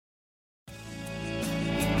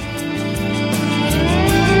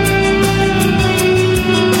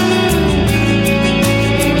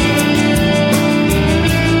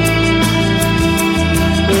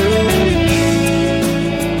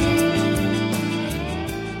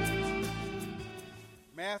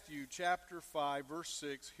Matthew chapter 5, verse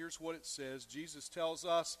 6, here's what it says. Jesus tells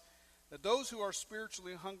us that those who are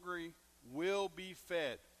spiritually hungry will be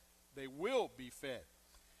fed. They will be fed.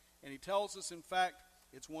 And he tells us, in fact,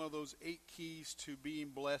 it's one of those 8 keys to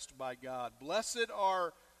being blessed by God. Blessed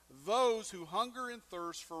are those who hunger and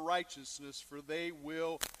thirst for righteousness, for they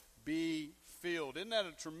will be filled. Isn't that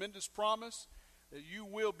a tremendous promise? That you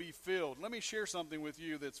will be filled. Let me share something with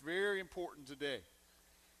you that's very important today.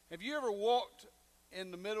 Have you ever walked in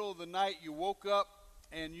the middle of the night, you woke up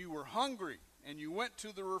and you were hungry, and you went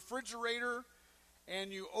to the refrigerator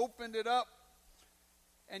and you opened it up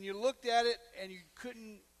and you looked at it and you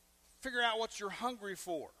couldn't figure out what you're hungry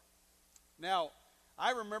for? Now,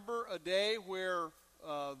 I remember a day where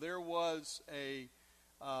there was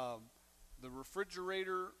the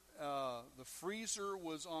refrigerator, the freezer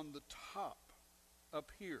was on the top up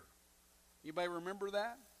here. Anybody remember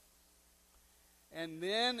that? And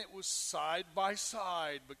then it was side by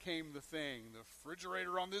side became the thing. The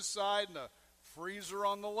refrigerator on this side and the freezer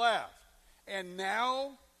on the left. And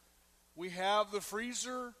now we have the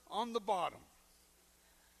freezer on the bottom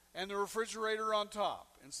and the refrigerator on top.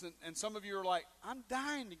 And some of you are like, I'm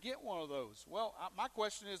dying to get one of those. Well, my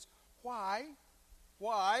question is, why?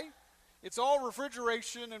 Why? It's all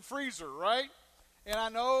refrigeration and freezer, right? And I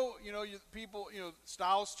know, people,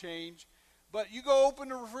 styles change. But you go open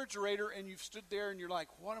the refrigerator and you've stood there and you're like,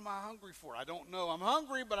 what am I hungry for? I don't know. I'm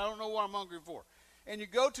hungry, but I don't know what I'm hungry for. And you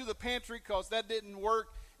go to the pantry because that didn't work.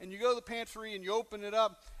 And you go to the pantry and you open it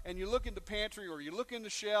up and you look in the pantry or you look in the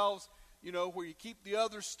shelves, where you keep the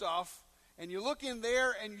other stuff. And you look in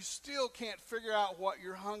there and you still can't figure out what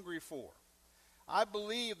you're hungry for. I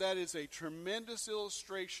believe that is a tremendous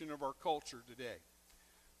illustration of our culture today.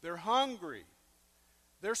 They're hungry.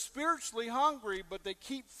 They're spiritually hungry, but they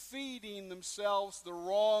keep feeding themselves the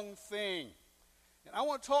wrong thing. And I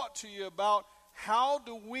want to talk to you about how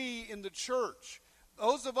do we in the church,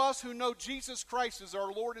 those of us who know Jesus Christ as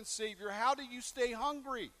our Lord and Savior, how do you stay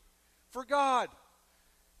hungry for God?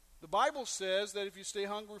 The Bible says that if you stay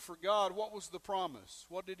hungry for God, what was the promise?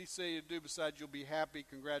 What did he say to do besides you'll be happy,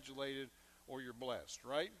 congratulated, or you're blessed,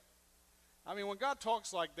 right? I mean, when God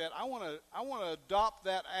talks like that, I want to adopt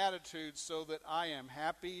that attitude so that I am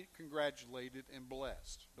happy, congratulated, and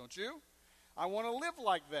blessed. Don't you? I want to live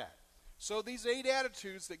like that. So these 8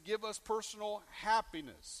 attitudes that give us personal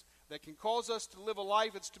happiness, that can cause us to live a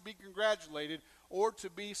life that's to be congratulated or to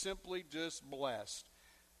be simply just blessed,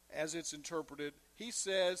 as it's interpreted. He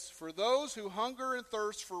says, for those who hunger and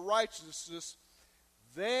thirst for righteousness,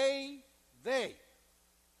 they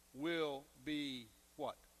will be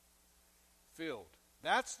what? Filled.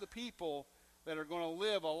 That's the people that are going to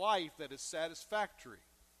live a life that is satisfactory,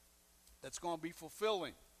 that's going to be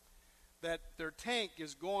fulfilling, that their tank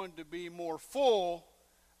is going to be more full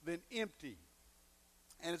than empty.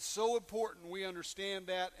 And it's so important we understand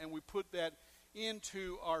that and we put that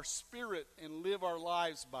into our spirit and live our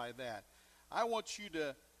lives by that. I want you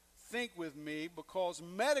to think with me, because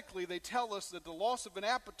medically they tell us that the loss of an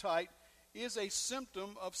appetite is a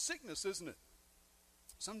symptom of sickness, isn't it?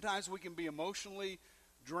 Sometimes we can be emotionally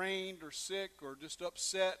drained or sick or just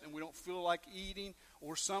upset and we don't feel like eating,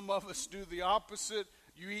 or some of us do the opposite.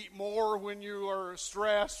 You eat more when you are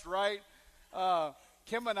stressed, right?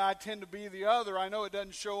 Kim and I tend to be the other. I know it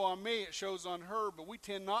doesn't show on me, it shows on her, but we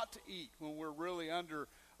tend not to eat when we're really under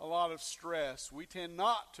a lot of stress. We tend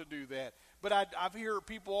not to do that. But I hear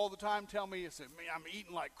people all the time tell me, I'm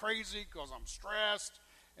eating like crazy because I'm stressed.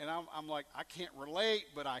 And I'm like, I can't relate,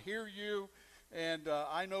 but I hear you. And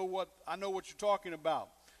I know what you're talking about.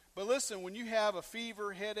 But listen, when you have a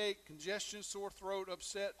fever, headache, congestion, sore throat,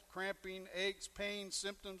 upset, cramping, aches, pain,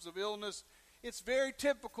 symptoms of illness, it's very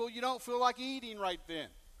typical you don't feel like eating right then.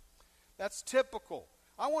 That's typical.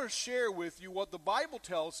 I want to share with you what the Bible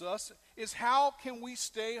tells us is how can we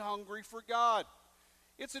stay hungry for God.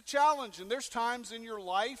 It's a challenge, and there's times in your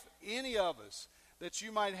life, any of us, that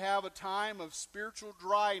you might have a time of spiritual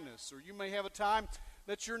dryness, or you may have a time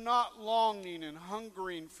that you're not longing and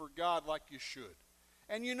hungering for God like you should.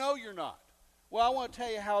 And you know you're not. Well, I want to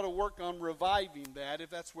tell you how to work on reviving that if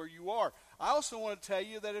that's where you are. I also want to tell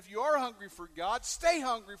you that if you are hungry for God, stay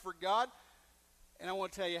hungry for God. And I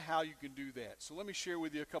want to tell you how you can do that. So let me share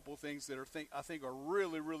with you a couple of things that I think are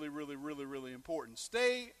really, really, really, really, really important.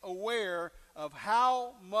 Stay aware of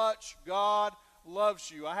how much God loves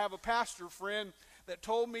you. I have a pastor friend that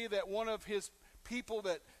told me that one of his people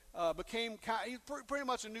that he's pretty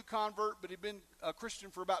much a new convert, but he'd been a Christian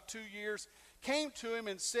for about 2 years, came to him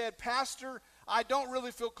and said, Pastor, I don't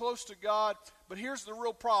really feel close to God, but here's the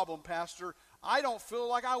real problem, Pastor. I don't feel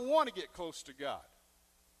like I want to get close to God.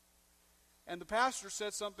 And the pastor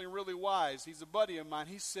said something really wise. He's a buddy of mine.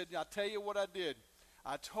 He said, I'll tell you what I did.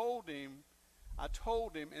 I told him,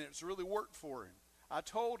 and it's really worked for him. I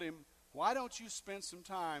told him, why don't you spend some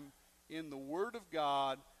time in the Word of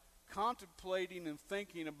God, contemplating and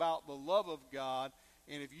thinking about the love of God,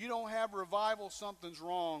 and if you don't have revival, something's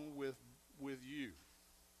wrong with you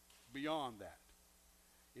beyond that.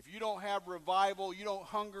 If you don't have revival, you don't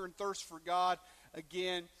hunger and thirst for God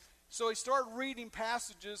again. So he started reading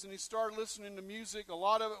passages and he started listening to music. A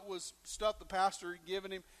lot of it was stuff the pastor had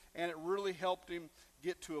given him, and it really helped him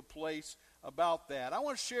get to a place about that. I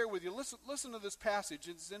want to share with you, listen to this passage.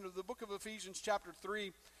 It's in the book of Ephesians chapter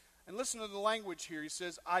 3, and listen to the language here. He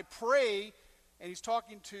says, I pray, and he's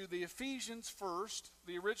talking to the Ephesians first,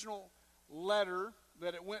 the original letter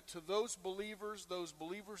that it went to those believers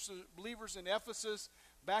in Ephesus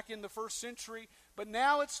back in the first century, but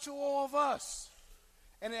now it's to all of us.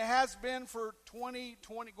 And it has been for 20,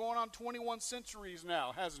 going on 21 centuries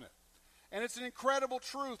now, hasn't it? And it's an incredible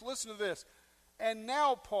truth. Listen to this. And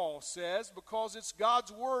now, Paul says, because it's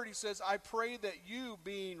God's word, he says, I pray that you,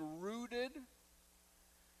 being rooted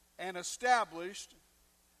and established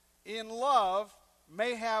in love,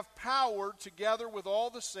 may have power, together with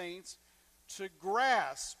all the saints, to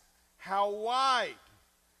grasp how wide,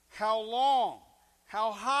 how long,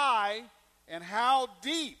 how high, and how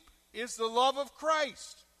deep is the love of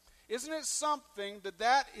Christ. Isn't it something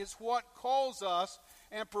that is what calls us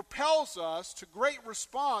and propels us to great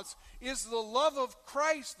response, is the love of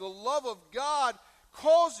Christ. The love of God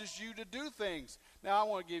causes you to do things. Now, I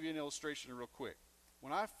want to give you an illustration real quick.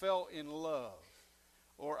 When I fell in love,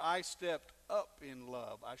 or I stepped up in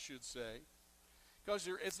love, I should say, because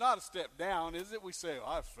it's not a step down, is it? We say, oh,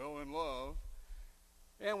 I fell in love.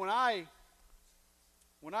 And when I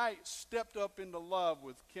stepped up into love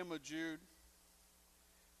with Kimma Jude,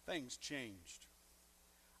 things changed.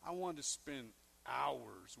 I wanted to spend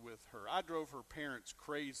hours with her. I drove her parents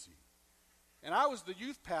crazy. And I was the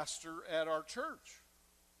youth pastor at our church.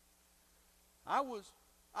 I was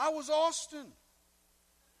Austin.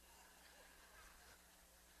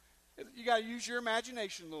 You got to use your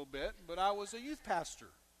imagination a little bit, but I was a youth pastor.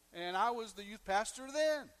 And I was the youth pastor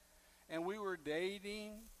then. And we were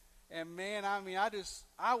dating. And man, I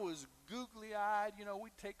was googly-eyed. You know,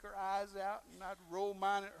 we'd take her eyes out, and I'd roll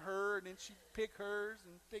mine at her, and then she'd pick hers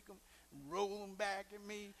and take them and roll them back at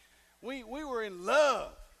me. We were in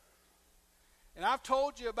love. And I've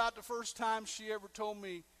told you about the first time she ever told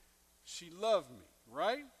me she loved me,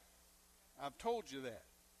 right? I've told you that.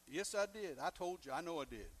 Yes, I did. I told you. I know I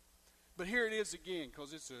did. But here it is again,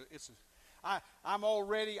 because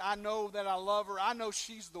I know that I love her. I know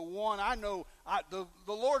she's the one. I know the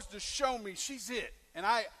Lord's just shown me she's it. And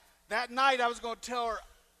that night I was going to tell her,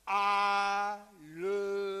 I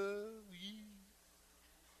love you.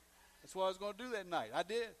 That's what I was going to do that night. I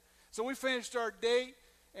did. So we finished our date,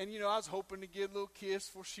 and I was hoping to get a little kiss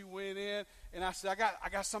before she went in. And I said, I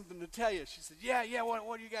got something to tell you. She said, yeah,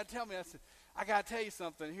 what do you got to tell me? I said, I got to tell you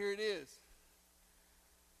something. Here it is.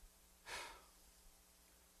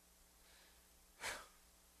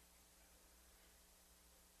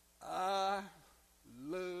 I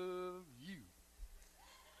love you.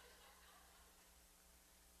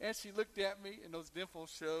 And she looked at me, and those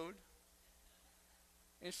dimples showed.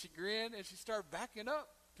 And she grinned, and she started backing up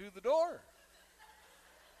to the door.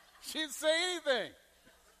 She didn't say anything.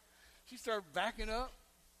 She started backing up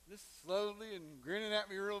just slowly and grinning at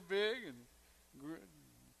me real big, and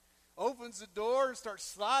opens the door and starts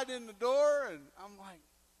sliding in the door, and I'm like,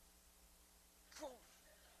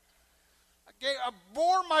 I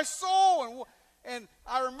bore my soul, and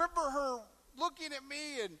I remember her looking at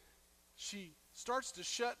me, and she starts to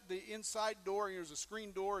shut the inside door. There's a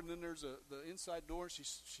screen door, and then there's the inside door. And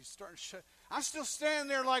she's starting to shut. I'm still standing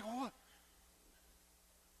there like, what?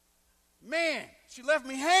 Man, she left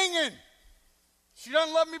me hanging. She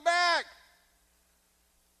doesn't love me back.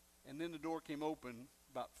 And then the door came open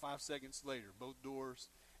about 5 seconds later, both doors,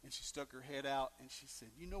 and she stuck her head out, and she said,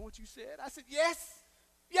 you know what you said? I said, yes.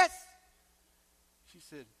 She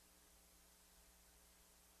said,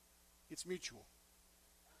 it's mutual.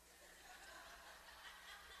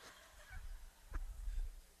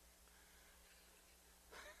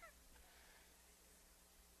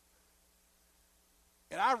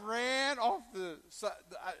 And I ran off the side.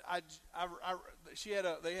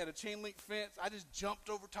 They had a chain link fence. I just jumped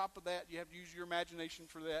over top of that. You have to use your imagination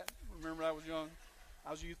for that. Remember, I was young.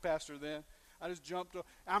 I was a youth pastor then. I just jumped up.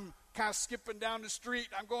 I'm kind of skipping down the street.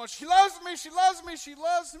 I'm going, she loves me, she loves me, she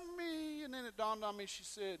loves me. And then it dawned on me, she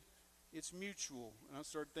said, it's mutual. And I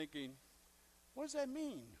started thinking, what does that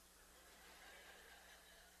mean?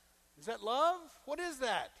 Is that love? What is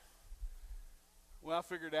that? Well, I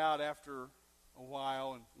figured out after a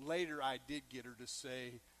while, and later I did get her to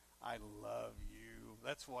say, I love you.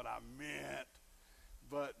 That's what I meant.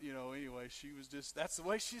 But, anyway, she was just, that's the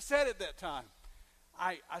way she said it that time.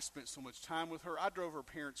 I spent so much time with her. I drove her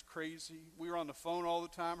parents crazy. We were on the phone all the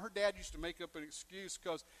time. Her dad used to make up an excuse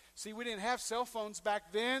because, see, we didn't have cell phones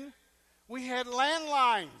back then. We had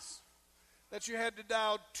landlines that you had to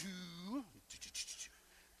dial 2,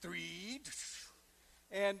 3,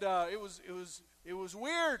 and it was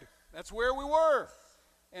weird. That's where we were,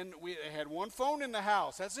 and we had one phone in the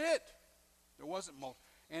house. That's it. There wasn't more,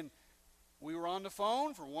 and we were on the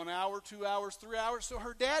phone for 1 hour, 2 hours, 3 hours. So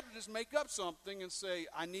her dad would just make up something and say,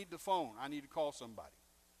 I need the phone. I need to call somebody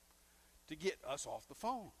to get us off the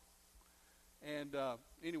phone. And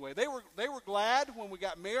anyway, they were glad when we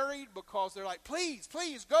got married because they're like, please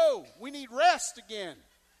go. We need rest again.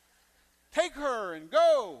 Take her and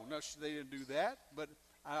go. No, they didn't do that. But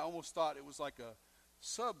I almost thought it was like a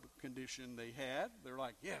sub-condition they had. They're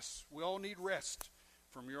like, yes, we all need rest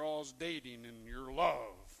from your all's dating and your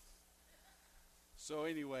love. So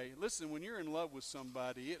anyway, listen, when you're in love with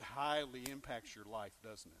somebody, it highly impacts your life,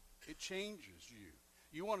 doesn't it? It changes you.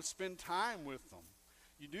 You want to spend time with them.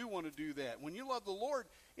 You do want to do that. When you love the Lord,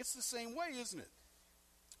 it's the same way, isn't it?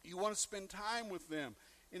 You want to spend time with them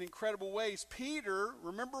in incredible ways. Peter,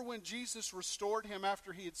 remember when Jesus restored him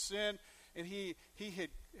after he had sinned, and he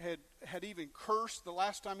had even cursed the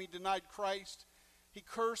last time he denied Christ? He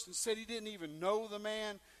cursed and said he didn't even know the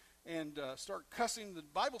man, and start cussing. The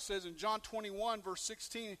Bible says in John 21, verse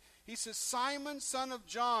 16, he says, Simon, son of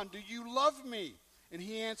John, do you love me? And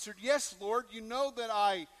he answered, yes, Lord, you know that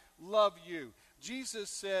I love you.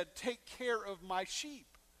 Jesus said, take care of my sheep.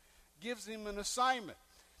 Gives him an assignment.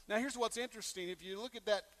 Now here's what's interesting. If you look at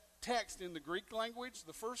that text in the Greek language,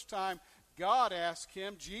 the first time God asked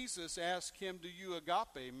him, Jesus asked him, do you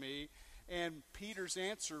agape me? And Peter's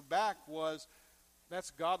answer back was,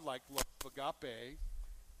 that's godlike love, agape.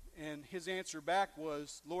 And his answer back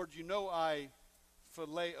was, Lord, you know I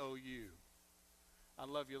phileo you. I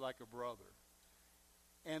love you like a brother.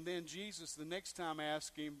 And then Jesus the next time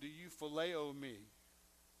asked him, do you phileo me?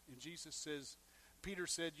 And Peter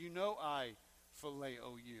said, you know I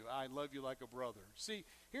phileo you. I love you like a brother. See,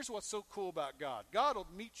 here's what's so cool about God. God will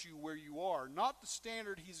meet you where you are, not the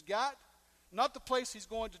standard he's got, not the place he's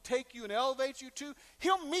going to take you and elevate you to.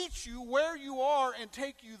 He'll meet you where you are and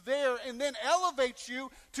take you there and then elevate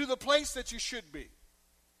you to the place that you should be.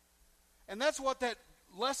 And that's what that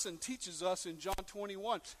lesson teaches us in John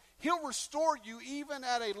 21. He'll restore you even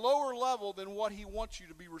at a lower level than what he wants you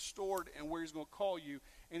to be restored and where he's going to call you.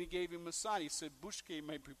 And he gave him a sign. He said, Busque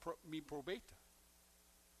mi probeta.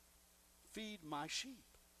 Feed my sheep.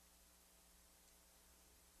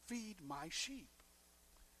 Feed my sheep.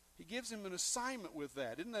 He gives him an assignment with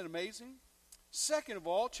that. Isn't that amazing? Second of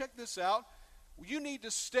all, check this out. You need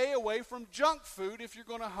to stay away from junk food if you're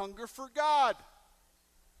going to hunger for God.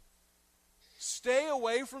 Stay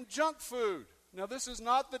away from junk food. Now, this is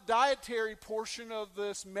not the dietary portion of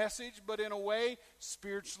this message, but in a way,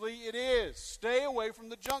 spiritually it is. Stay away from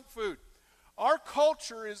the junk food. Our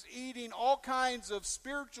culture is eating all kinds of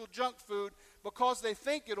spiritual junk food because they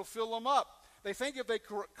think it'll fill them up. They think if they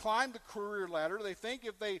climb the career ladder, they think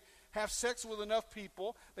if they have sex with enough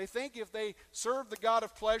people, they think if they serve the God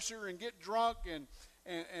of pleasure and get drunk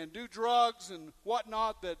and do drugs and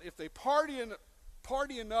whatnot, that if they party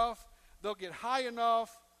enough, they'll get high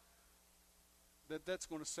enough, that's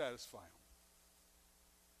going to satisfy them.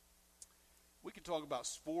 We could talk about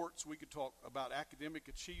sports. We could talk about academic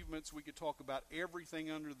achievements. We could talk about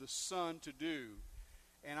everything under the sun to do.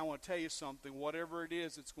 And I want to tell you something. Whatever it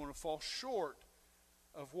is, it's going to fall short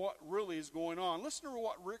of what really is going on. Listen to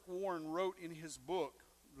what Rick Warren wrote in his book,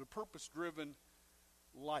 The Purpose-Driven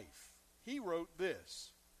Life. He wrote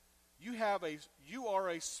this: You are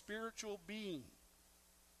a spiritual being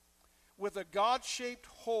with a God-shaped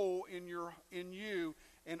hole in you,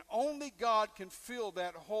 and only God can fill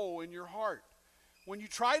that hole in your heart. When you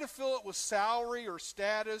try to fill it with salary or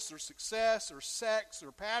status or success or sex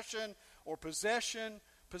or passion or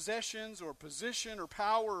possessions or position or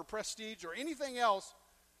power or prestige or anything else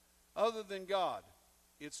other than God,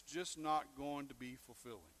 it's just not going to be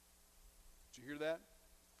fulfilling. Did you hear that?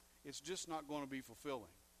 It's just not going to be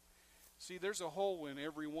fulfilling. See, there's a hole in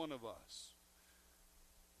every one of us.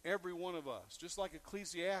 Every one of us. Just like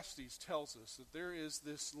Ecclesiastes tells us that there is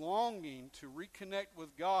this longing to reconnect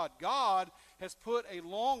with God. God has put a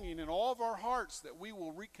longing in all of our hearts that we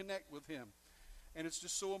will reconnect with Him. And it's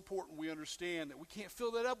just so important we understand that we can't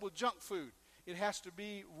fill that up with junk food. It has to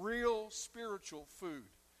be real spiritual food.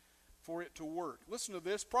 for it to work. Listen to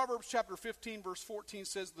this. Proverbs chapter 15, verse 14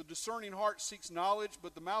 says, the discerning heart seeks knowledge,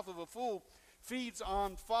 but the mouth of a fool feeds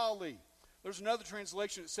on folly. There's another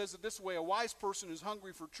translation that says it this way, a wise person is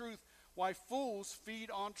hungry for truth, while fools feed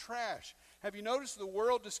on trash. Have you noticed the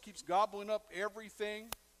world just keeps gobbling up everything?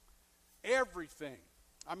 Everything.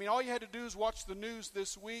 I mean, all you had to do is watch the news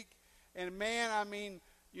this week, and man, I mean,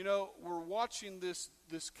 you know, we're watching this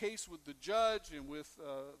case with the judge and with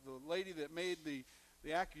the lady that made the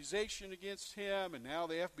accusation against him, and now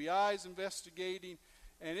the FBI is investigating,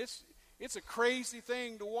 and it's a crazy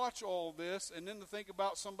thing to watch all this, and then to think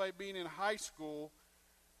about somebody being in high school.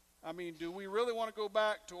 I mean, do we really want to go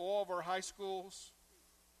back to all of our high schools?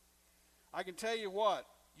 I can tell you what,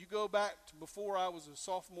 you go back to before I was a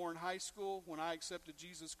sophomore in high school, when I accepted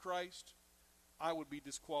Jesus Christ, I would be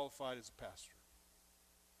disqualified as a pastor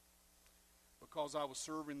because I was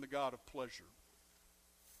serving the God of pleasure.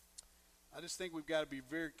 I just think we've got to be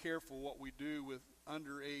very careful what we do with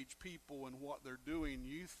underage people and what they're doing.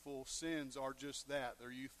 Youthful sins are just that.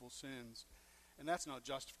 They're youthful sins. And that's not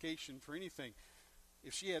justification for anything.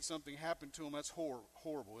 If she had something happen to him, that's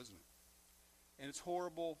horrible, isn't it? And it's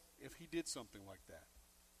horrible if he did something like that.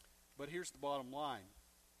 But here's the bottom line.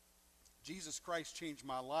 Jesus Christ changed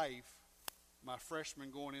my life, my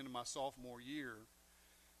freshman going into my sophomore year.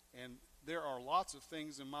 And there are lots of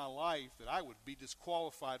things in my life that I would be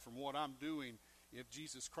disqualified from what I'm doing if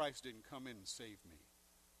Jesus Christ didn't come in and save me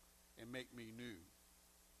and make me new.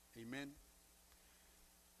 Amen?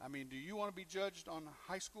 I mean, do you want to be judged on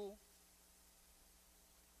high school?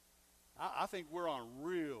 I think we're on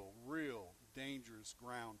real dangerous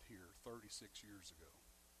ground here 36 years ago.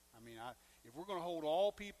 I mean, if we're going to hold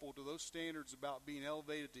all people to those standards about being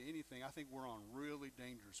elevated to anything, I think we're on really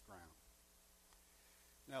dangerous ground.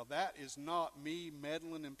 Now, that is not me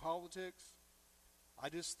meddling in politics. I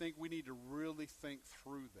just think we need to really think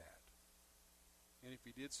through that. And if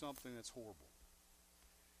he did something, that's horrible.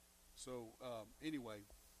 So, anyway,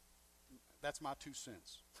 that's my 2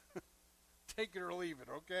 cents. Take it or leave it,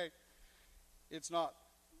 okay? It's not,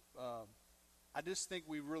 I just think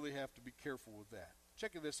we really have to be careful with that.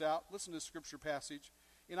 Check this out. Listen to the scripture passage.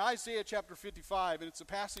 In Isaiah chapter 55, and it's a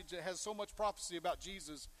passage that has so much prophecy about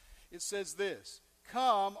Jesus, it says this,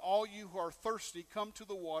 come, all you who are thirsty, come to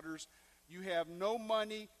the waters. You have no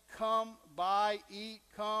money, come, buy, eat,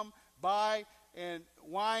 come, buy, and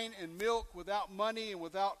wine and milk without money and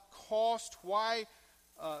without cost. Why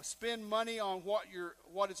spend money on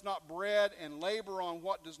what is not bread and labor on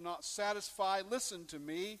what does not satisfy? Listen to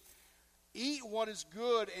me. Eat what is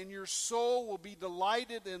good, and your soul will be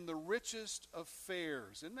delighted in the richest of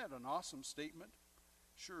fares. Isn't that an awesome statement?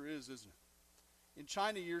 Sure is, isn't it? In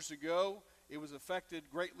China years ago, it was affected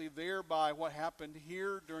greatly there by what happened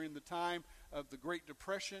here during the time of the Great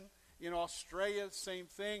Depression. In Australia, same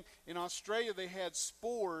thing. In Australia, they had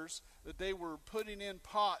spores that they were putting in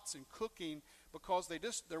pots and cooking because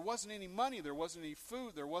there wasn't any money, there wasn't any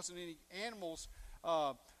food, there wasn't any animals.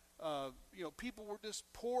 People were just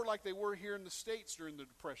poor like they were here in the States during the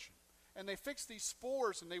Depression. And they fixed these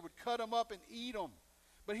spores and they would cut them up and eat them.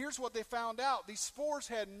 But here's what they found out. These spores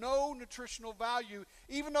had no nutritional value.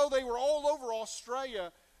 Even though they were all over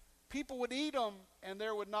Australia, people would eat them and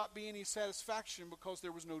there would not be any satisfaction because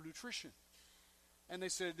there was no nutrition. And they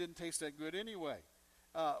said it didn't taste that good anyway.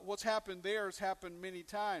 What's happened there has happened many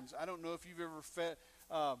times. I don't know if you've ever fed...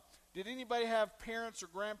 did anybody have parents or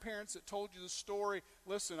grandparents that told you the story?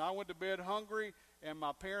 Listen, I went to bed hungry and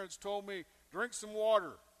my parents told me, drink some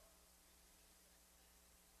water.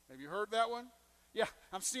 Have you heard that one? Yeah,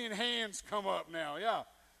 I'm seeing hands come up now. Yeah,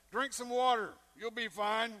 drink some water. You'll be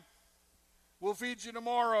fine. We'll feed you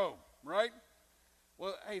tomorrow, right?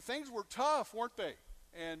 Well, hey, things were tough, weren't they?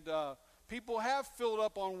 And people have filled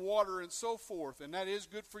up on water and so forth, and that is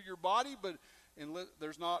good for your body, but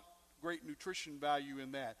there's not great nutrition value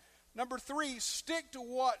in that. Number 3, stick to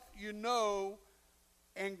what you know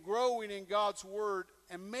and growing in God's Word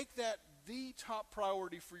and make that the top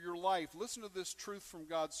priority for your life. Listen to this truth from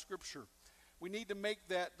God's Scripture. We need to make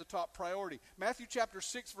that the top priority. Matthew chapter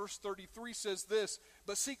 6, verse 33 says this,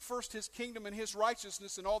 but seek first his kingdom and his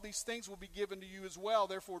righteousness, and all these things will be given to you as well.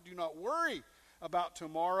 Therefore, do not worry about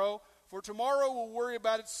tomorrow, for tomorrow will worry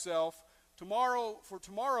about itself. For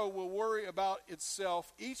tomorrow will worry about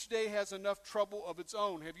itself. Each day has enough trouble of its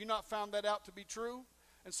own. Have you not found that out to be true?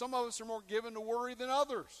 And some of us are more given to worry than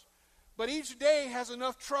others. But each day has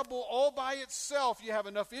enough trouble all by itself. You have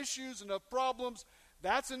enough issues, enough problems.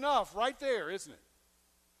 That's enough right there, isn't it?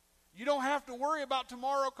 You don't have to worry about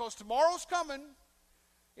tomorrow because tomorrow's coming.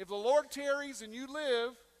 If the Lord tarries and you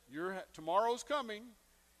live, tomorrow's coming,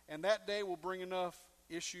 and that day will bring enough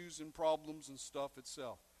issues and problems and stuff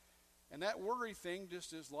itself. And that worry thing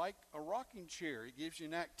just is like a rocking chair. It gives you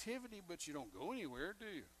an activity, but you don't go anywhere, do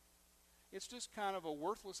you? It's just kind of a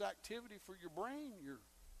worthless activity for your brain.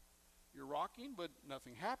 You're rocking, but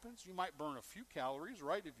nothing happens. You might burn a few calories,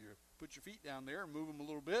 right, if you put your feet down there and move them a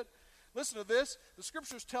little bit. Listen to this. The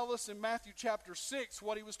scriptures tell us in Matthew chapter 6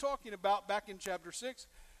 what he was talking about back in chapter 6.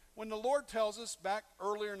 When the Lord tells us back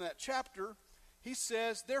earlier in that chapter, he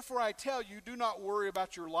says, "Therefore I tell you, do not worry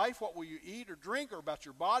about your life, what will you eat or drink, or about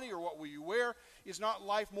your body, or what will you wear. Is not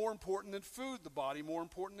life more important than food, the body more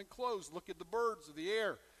important than clothes? Look at the birds of the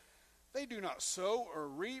air. They do not sow or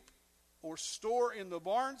reap or store in the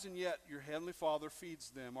barns, and yet your heavenly Father feeds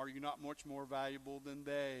them. Are you not much more valuable than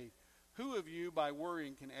they? Who of you, by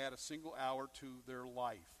worrying, can add a single hour to their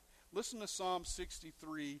life?" Listen to Psalm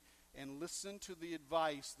 63 and listen to the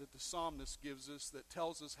advice that the psalmist gives us that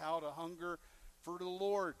tells us how to hunger for the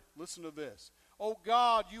Lord. Listen to this. "O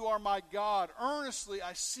God, you are my God. Earnestly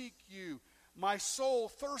I seek you. My soul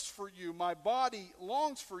thirsts for you. My body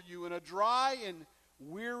longs for you in a dry and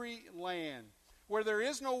weary land, where there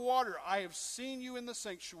is no water. I have seen you in the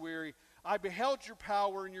sanctuary. I beheld your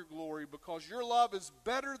power and your glory, because your love is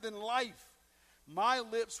better than life. My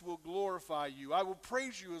lips will glorify you. I will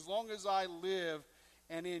praise you as long as I live,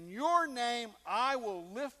 and in your name I will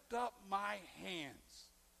lift up my hands."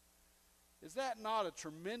 Is that not a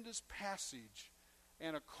tremendous passage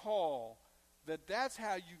and a call that's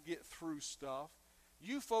how you get through stuff?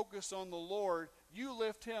 You focus on the Lord. You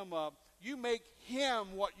lift him up. You make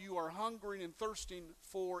him what you are hungering and thirsting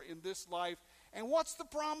for in this life. And what's the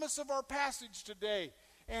promise of our passage today?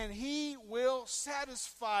 And he will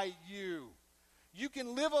satisfy you. You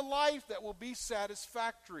can live a life that will be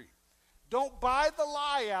satisfactory. Don't buy the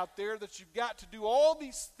lie out there that you've got to do all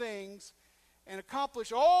these things and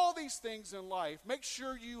accomplish all these things in life. Make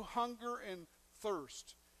sure you hunger and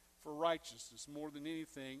thirst for righteousness more than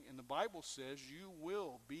anything. And the Bible says you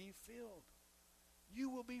will be filled. You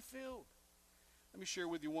will be filled. Let me share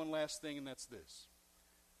with you one last thing, and that's this.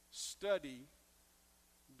 Study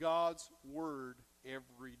God's Word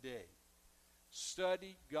every day.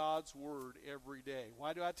 Study God's Word every day.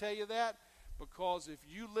 Why do I tell you that? Because if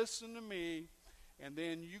you listen to me and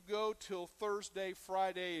then you go till Thursday,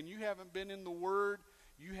 Friday, and you haven't been in the Word,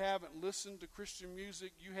 you haven't listened to Christian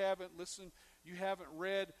music, you haven't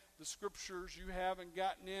read the Scriptures, you haven't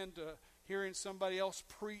gotten into hearing somebody else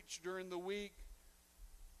preach during the week,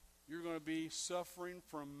 you're going to be suffering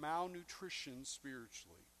from malnutrition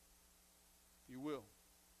spiritually. You will.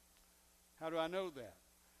 How do I know that?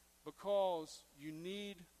 Because you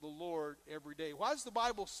need the Lord every day. Why does the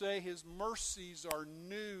Bible say his mercies are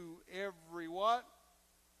new every what?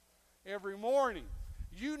 Every morning.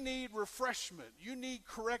 You need refreshment. You need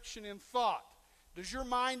correction in thought. Does your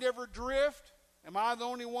mind ever drift? Am I the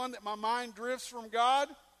only one that my mind drifts from God?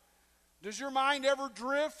 Does your mind ever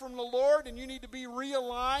drift from the Lord and you need to be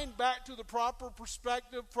realigned back to the proper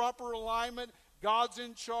perspective, proper alignment? God's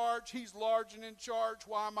in charge. He's large and in charge.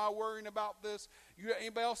 Why am I worrying about this?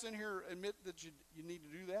 Anybody else in here admit that you need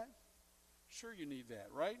to do that? Sure you need that,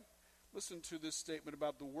 right? Listen to this statement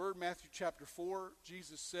about the Word. Matthew chapter 4,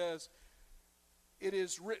 Jesus says, "It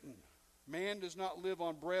is written, man does not live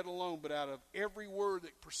on bread alone, but out of every word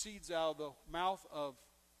that proceeds out of the mouth of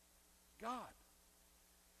God."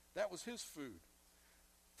 That was his food.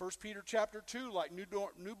 1 Peter chapter 2, like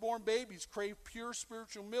newborn babies, crave pure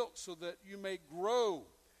spiritual milk so that you may grow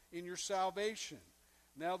in your salvation.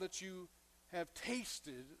 Now that you have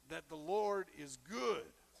tasted that the Lord is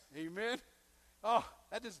good. Amen? Oh,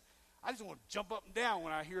 I just want to jump up and down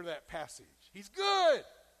when I hear that passage. He's good.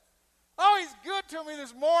 Oh, he's good to me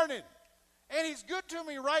this morning. And he's good to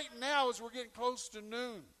me right now as we're getting close to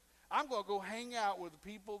noon. I'm going to go hang out with the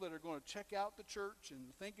people that are going to check out the church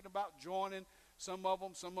and thinking about joining. Some of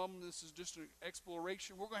them, this is just an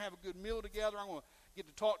exploration. We're going to have a good meal together. I'm going to get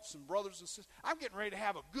to talk to some brothers and sisters. I'm getting ready to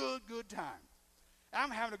have a good time.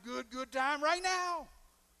 I'm having a good time right now.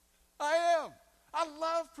 I am. I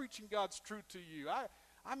love preaching God's truth to you.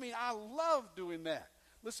 I love doing that.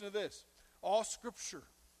 Listen to this. All Scripture,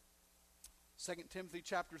 2 Timothy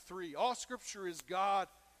chapter 3, all Scripture is God.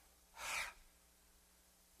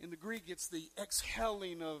 In the Greek, it's the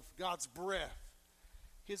exhaling of God's breath.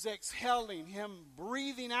 His exhaling, him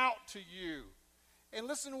breathing out to you. And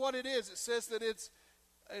listen to what it is. It says that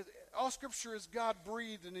all Scripture is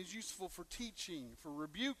God-breathed and is useful for teaching, for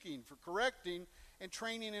rebuking, for correcting, and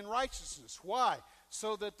training in righteousness. Why?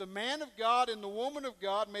 So that the man of God and the woman of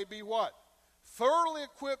God may be what? Thoroughly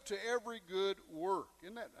equipped to every good work.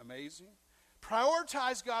 Isn't that amazing?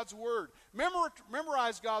 Prioritize God's Word.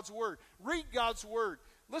 Memorize God's Word. Read God's Word.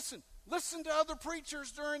 Listen to other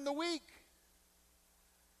preachers during the week.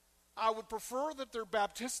 I would prefer that they're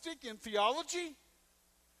Baptistic in theology,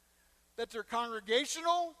 that they're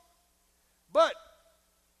congregational. But,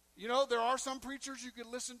 there are some preachers you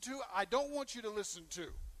can listen to I don't want you to listen to.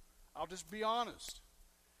 I'll just be honest.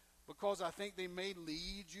 Because I think they may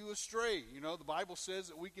lead you astray. The Bible says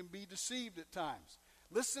that we can be deceived at times.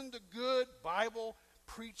 Listen to good Bible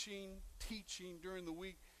preaching, teaching during the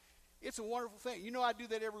week. It's a wonderful thing. I do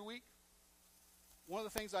that every week. One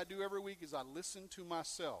of the things I do every week is I listen to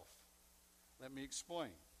myself. Let me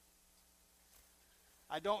explain.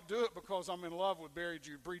 I don't do it because I'm in love with Barry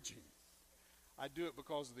Jude preaching. I do it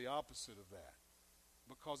because of the opposite of that.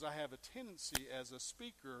 Because I have a tendency as a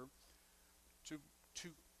speaker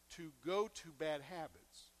to go to bad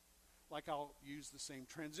habits. Like I'll use the same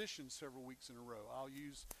transition several weeks in a row.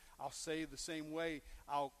 I'll say the same way.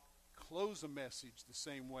 I'll close a message the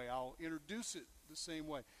same way. I'll introduce it the same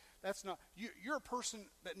way. That's not, you're a person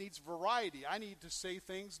that needs variety. I need to say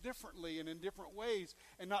things differently and in different ways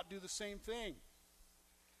and not do the same thing.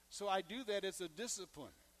 So I do that as a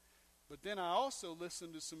discipline. But then I also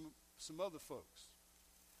listen to some other folks.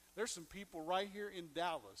 There's some people right here in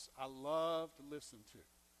Dallas I love to listen to.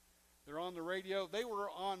 They're on the radio. They were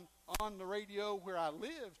on the radio where I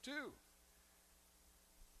live too.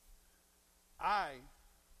 I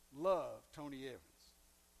love Tony Evans.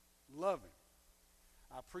 Love him.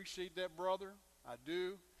 I appreciate that brother. I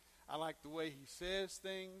do. I like the way he says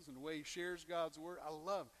things and the way he shares God's word. I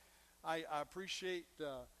love him. I appreciate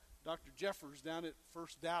Dr. Jeffers down at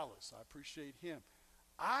First Dallas. I appreciate him.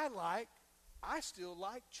 I still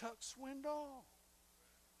like Chuck Swindoll.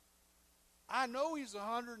 I know he's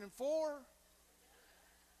 104,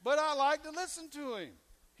 but I like to listen to him.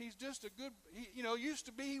 He's just a good, used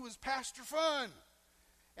to be he was Pastor Fun.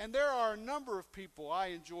 And there are a number of people I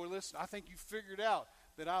enjoy listening. I think you figured out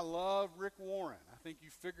that I love Rick Warren. I think you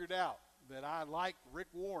figured out that I like Rick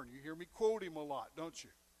Warren. You hear me quote him a lot, don't you?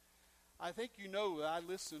 I think you know that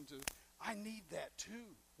I need that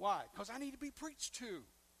too. Why? Because I need to be preached to.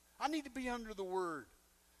 I need to be under the Word.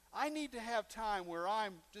 I need to have time where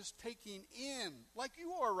I'm just taking in, like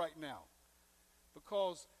you are right now.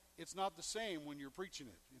 Because it's not the same when you're preaching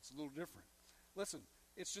it. It's a little different. Listen,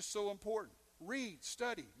 it's just so important. Read,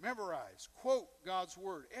 study, memorize, quote God's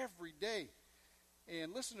Word every day.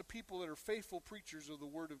 And listen to people that are faithful preachers of the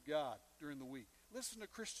Word of God during the week. Listen to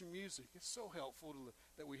Christian music. It's so helpful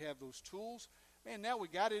that we have those tools. Man, now we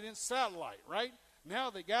got it in satellite, right?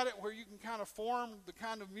 Now they got it where you can kind of form the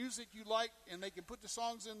kind of music you like, and they can put the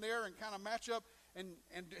songs in there and kind of match up and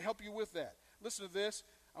help you with that. Listen to this.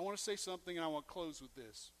 I want to say something, and I want to close with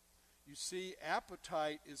this. You see,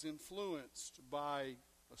 appetite is influenced by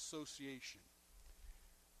association.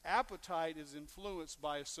 Appetite is influenced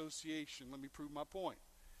by association. Let me prove my point.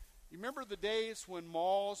 You remember the days when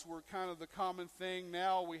malls were kind of the common thing?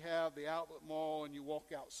 Now we have the outlet mall, and you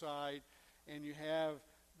walk outside, and you have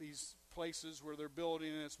these places where they're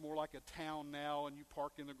building, and it's more like a town now, and you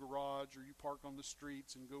park in the garage or you park on the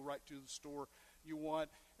streets and go right to the store you want.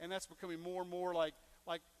 And that's becoming more and more like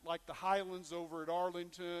the Highlands over at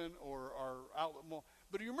Arlington or our outlet mall.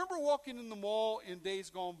 But do you remember walking in the mall in days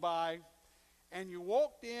gone by, and you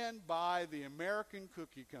walked in by the American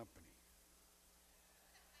Cookie Company?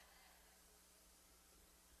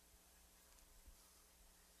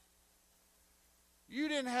 You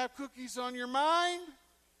didn't have cookies on your mind.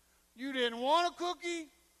 You didn't want a cookie.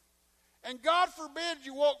 And God forbid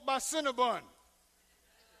you walk by Cinnabon.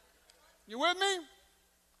 You with me?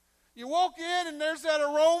 You walk in and there's that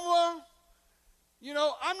aroma.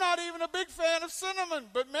 I'm not even a big fan of cinnamon,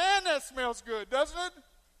 but man, that smells good, doesn't it?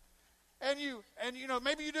 And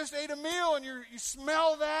maybe you just ate a meal and you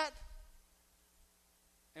smell that.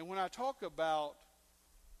 And when I talk about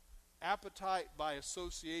appetite by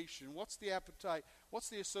association, what's the appetite? What's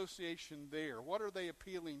the association there? What are they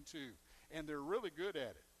appealing to? And they're really good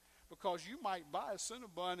at it. Because you might buy a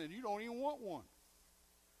Cinnabon and you don't even want one.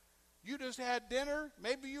 You just had dinner,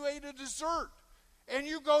 maybe you ate a dessert, and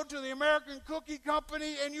you go to the American Cookie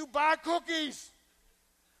Company and you buy cookies.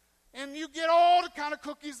 And you get all the kind of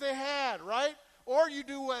cookies they had, right? Or you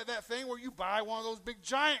do that thing where you buy one of those big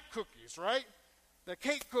giant cookies, right? The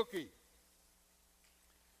cake cookie.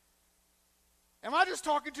 Am I just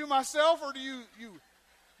talking to myself, or do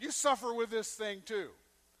you suffer with this thing too?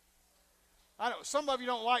 I know some of you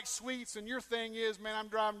don't like sweets, and your thing is, man, I'm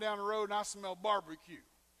driving down the road and I smell barbecue.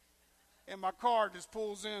 And my car just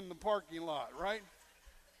pulls in the parking lot, right?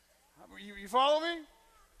 You follow me?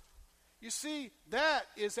 You see, that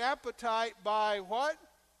is appetite by what?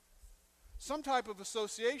 Some type of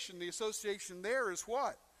association. The association there is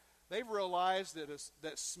what? They've realized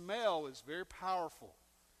that smell is very powerful.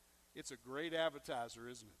 It's a great appetizer,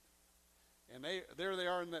 isn't it? And there they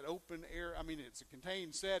are in that open air. I mean, it's a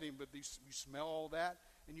contained setting, but you smell all that,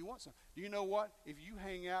 and you want some. Do you know what? If you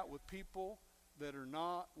hang out with people that are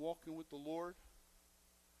not walking with the Lord,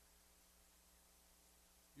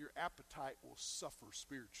 your appetite will suffer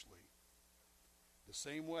spiritually the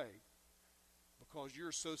same way, because your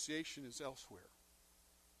association is elsewhere.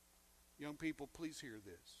 Young people, please hear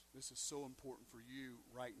this. This is so important for you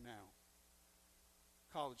right now.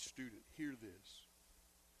 College student, hear this.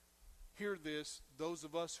 Hear this, those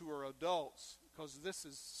of us who are adults, because this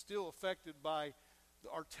is still affected by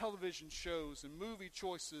our television shows and movie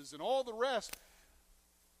choices and all the rest.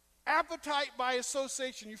 Appetite by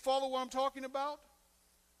association. You follow what I'm talking about?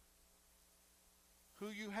 Who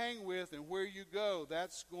you hang with and where you go,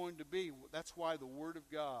 that's why the Word of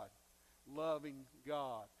God, loving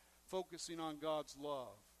God, focusing on God's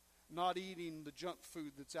love, not eating the junk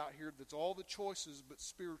food that's out here that's all the choices but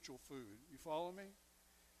spiritual food. You follow me?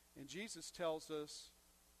 And Jesus tells us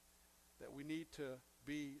that we need to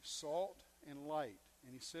be salt and light.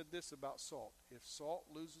 And he said this about salt. If salt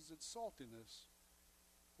loses its saltiness,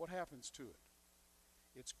 what happens to it?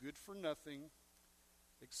 It's good for nothing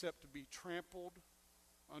except to be trampled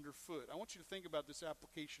underfoot. I want you to think about this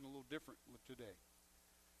application a little different today.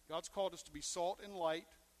 God's called us to be salt and light,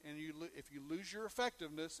 and if you lose your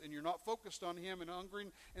effectiveness and you're not focused on Him and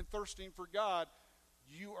hungering and thirsting for God,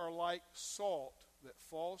 you are like salt that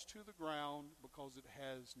falls to the ground because it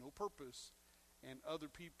has no purpose and other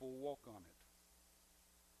people walk on it.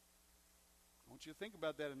 I want you to think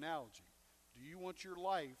about that analogy. Do you want your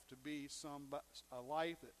life to be a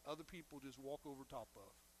life that other people just walk over top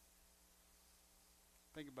of?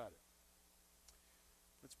 Think about it.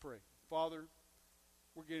 Let's pray. Father,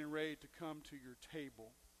 we're getting ready to come to your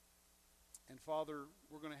table. And Father,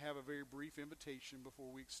 we're going to have a very brief invitation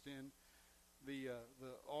before we extend the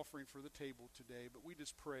offering for the table today. But we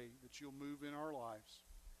just pray that you'll move in our lives.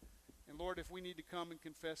 And Lord, if we need to come and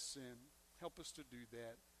confess sin, help us to do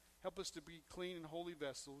that. Help us to be clean and holy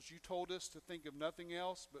vessels. You told us to think of nothing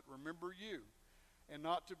else but remember you, and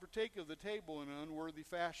not to partake of the table in an unworthy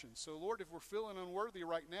fashion. So Lord, if we're feeling unworthy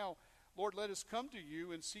right now, Lord, let us come to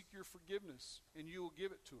you and seek your forgiveness, and you will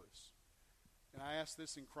give it to us. And I ask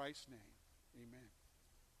this in Christ's name. Amen.